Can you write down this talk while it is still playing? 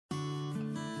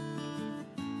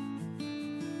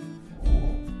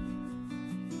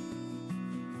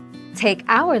Take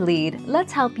our lead,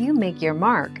 let's help you make your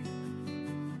mark.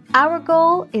 Our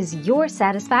goal is your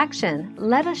satisfaction.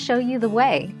 Let us show you the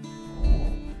way.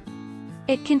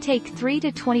 It can take 3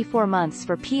 to 24 months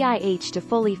for PIH to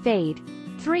fully fade,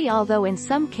 3 although in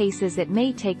some cases it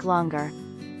may take longer.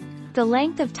 The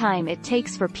length of time it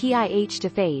takes for PIH to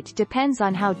fade depends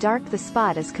on how dark the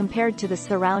spot is compared to the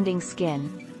surrounding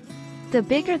skin. The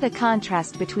bigger the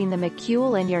contrast between the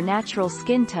macule and your natural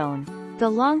skin tone, the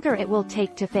longer it will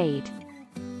take to fade.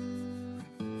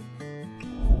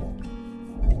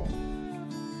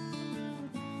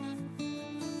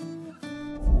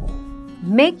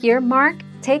 Make your mark,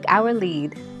 take our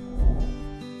lead.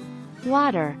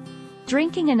 Water.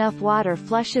 Drinking enough water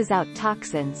flushes out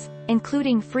toxins,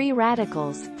 including free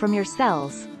radicals, from your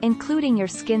cells, including your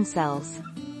skin cells.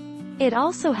 It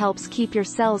also helps keep your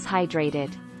cells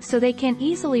hydrated, so they can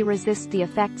easily resist the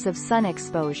effects of sun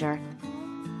exposure.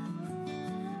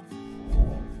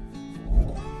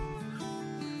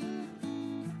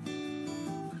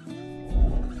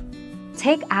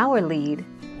 Take our lead.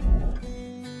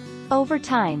 Over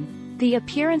time, the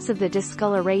appearance of the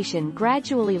discoloration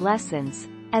gradually lessens,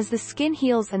 as the skin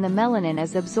heals and the melanin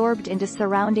is absorbed into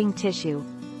surrounding tissue.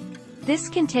 This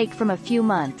can take from a few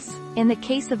months, in the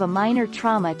case of a minor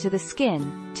trauma to the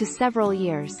skin, to several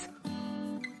years.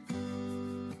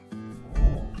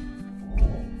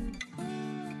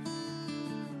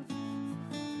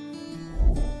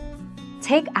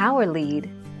 Take our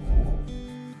lead.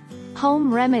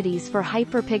 Home remedies for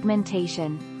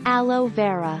hyperpigmentation. Aloe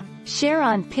vera. Share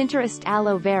on Pinterest.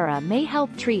 Aloe vera may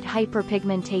help treat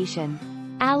hyperpigmentation.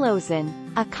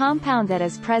 Allosin, a compound that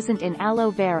is present in aloe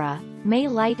vera, may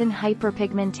lighten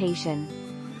hyperpigmentation.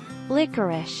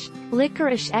 Licorice.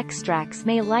 Licorice extracts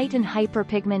may lighten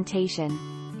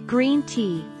hyperpigmentation. Green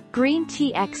tea. Green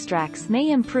tea extracts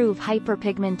may improve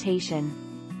hyperpigmentation.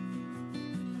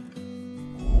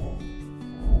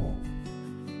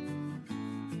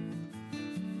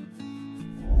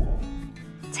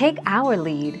 Take our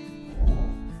lead.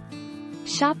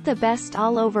 Shop the best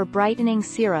all-over brightening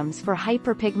serums for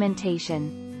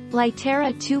hyperpigmentation.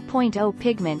 Lytera 2.0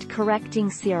 Pigment Correcting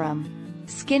Serum.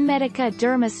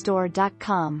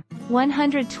 SkinMedicaDermastore.com.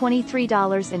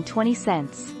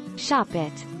 $123.20. Shop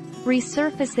it.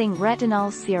 Resurfacing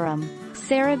Retinol Serum.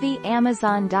 CeraVe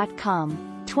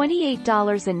Amazon.com.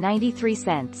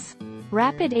 $28.93.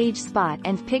 Rapid Age Spot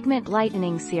and Pigment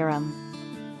Lightening Serum.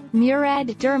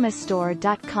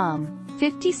 MuradDermastore.com.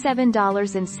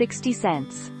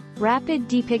 $57.60. Rapid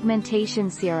Depigmentation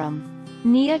Serum.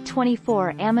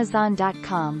 Nia24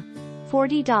 Amazon.com.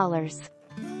 $40.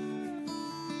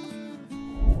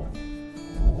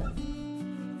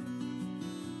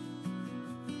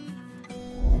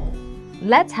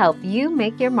 Let's help you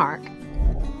make your mark.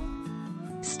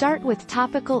 Start with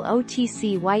topical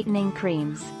OTC whitening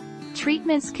creams.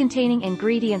 Treatments containing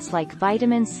ingredients like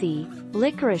vitamin C,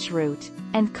 licorice root,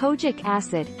 and kojic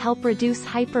acid help reduce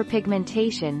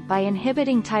hyperpigmentation by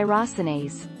inhibiting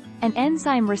tyrosinase, an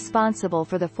enzyme responsible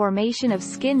for the formation of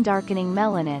skin-darkening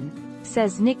melanin,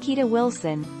 says Nikita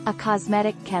Wilson, a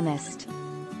cosmetic chemist.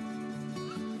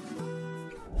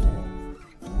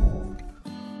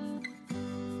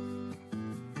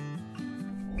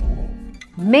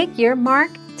 Make your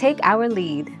mark, take our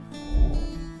lead.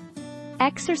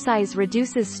 Exercise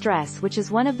reduces stress, which is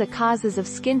one of the causes of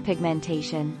skin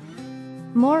pigmentation.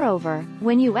 Moreover,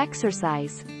 when you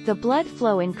exercise, the blood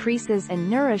flow increases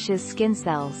and nourishes skin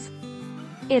cells.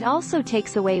 It also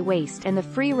takes away waste and the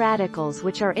free radicals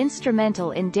which are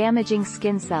instrumental in damaging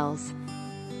skin cells.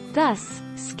 Thus,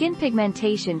 skin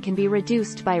pigmentation can be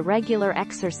reduced by regular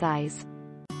exercise.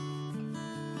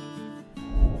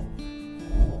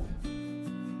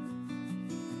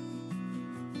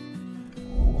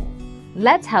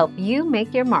 Let's help you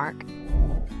make your mark.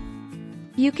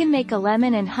 You can make a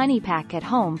lemon and honey pack at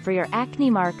home for your acne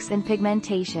marks and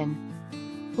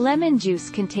pigmentation. Lemon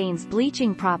juice contains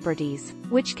bleaching properties,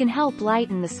 which can help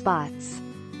lighten the spots.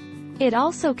 It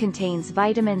also contains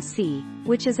vitamin C,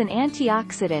 which is an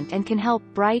antioxidant and can help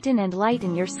brighten and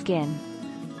lighten your skin.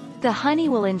 The honey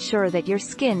will ensure that your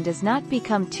skin does not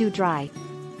become too dry.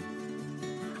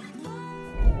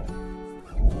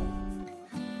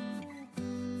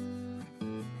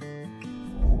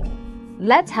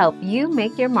 Let's help you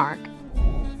make your mark.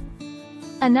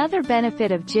 Another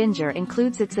benefit of ginger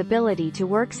includes its ability to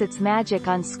work its magic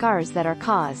on scars that are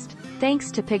caused,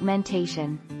 thanks to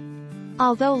pigmentation.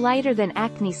 Although lighter than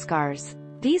acne scars,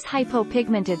 these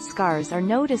hypopigmented scars are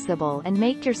noticeable and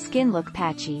make your skin look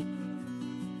patchy.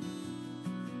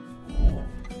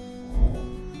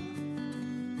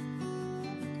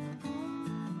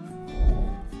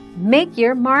 Make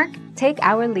your mark, take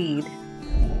our lead.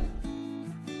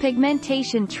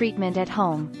 Pigmentation treatment at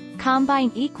home.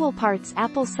 Combine equal parts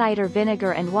apple cider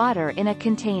vinegar and water in a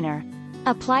container.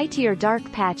 Apply to your dark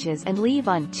patches and leave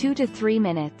on 2 to 3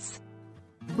 minutes.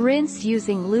 Rinse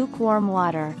using lukewarm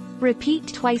water.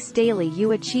 Repeat twice daily.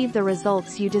 You achieve the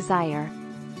results you desire.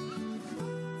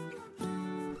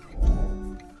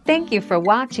 Thank you for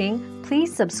watching.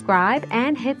 Please subscribe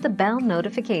and hit the bell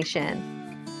notification.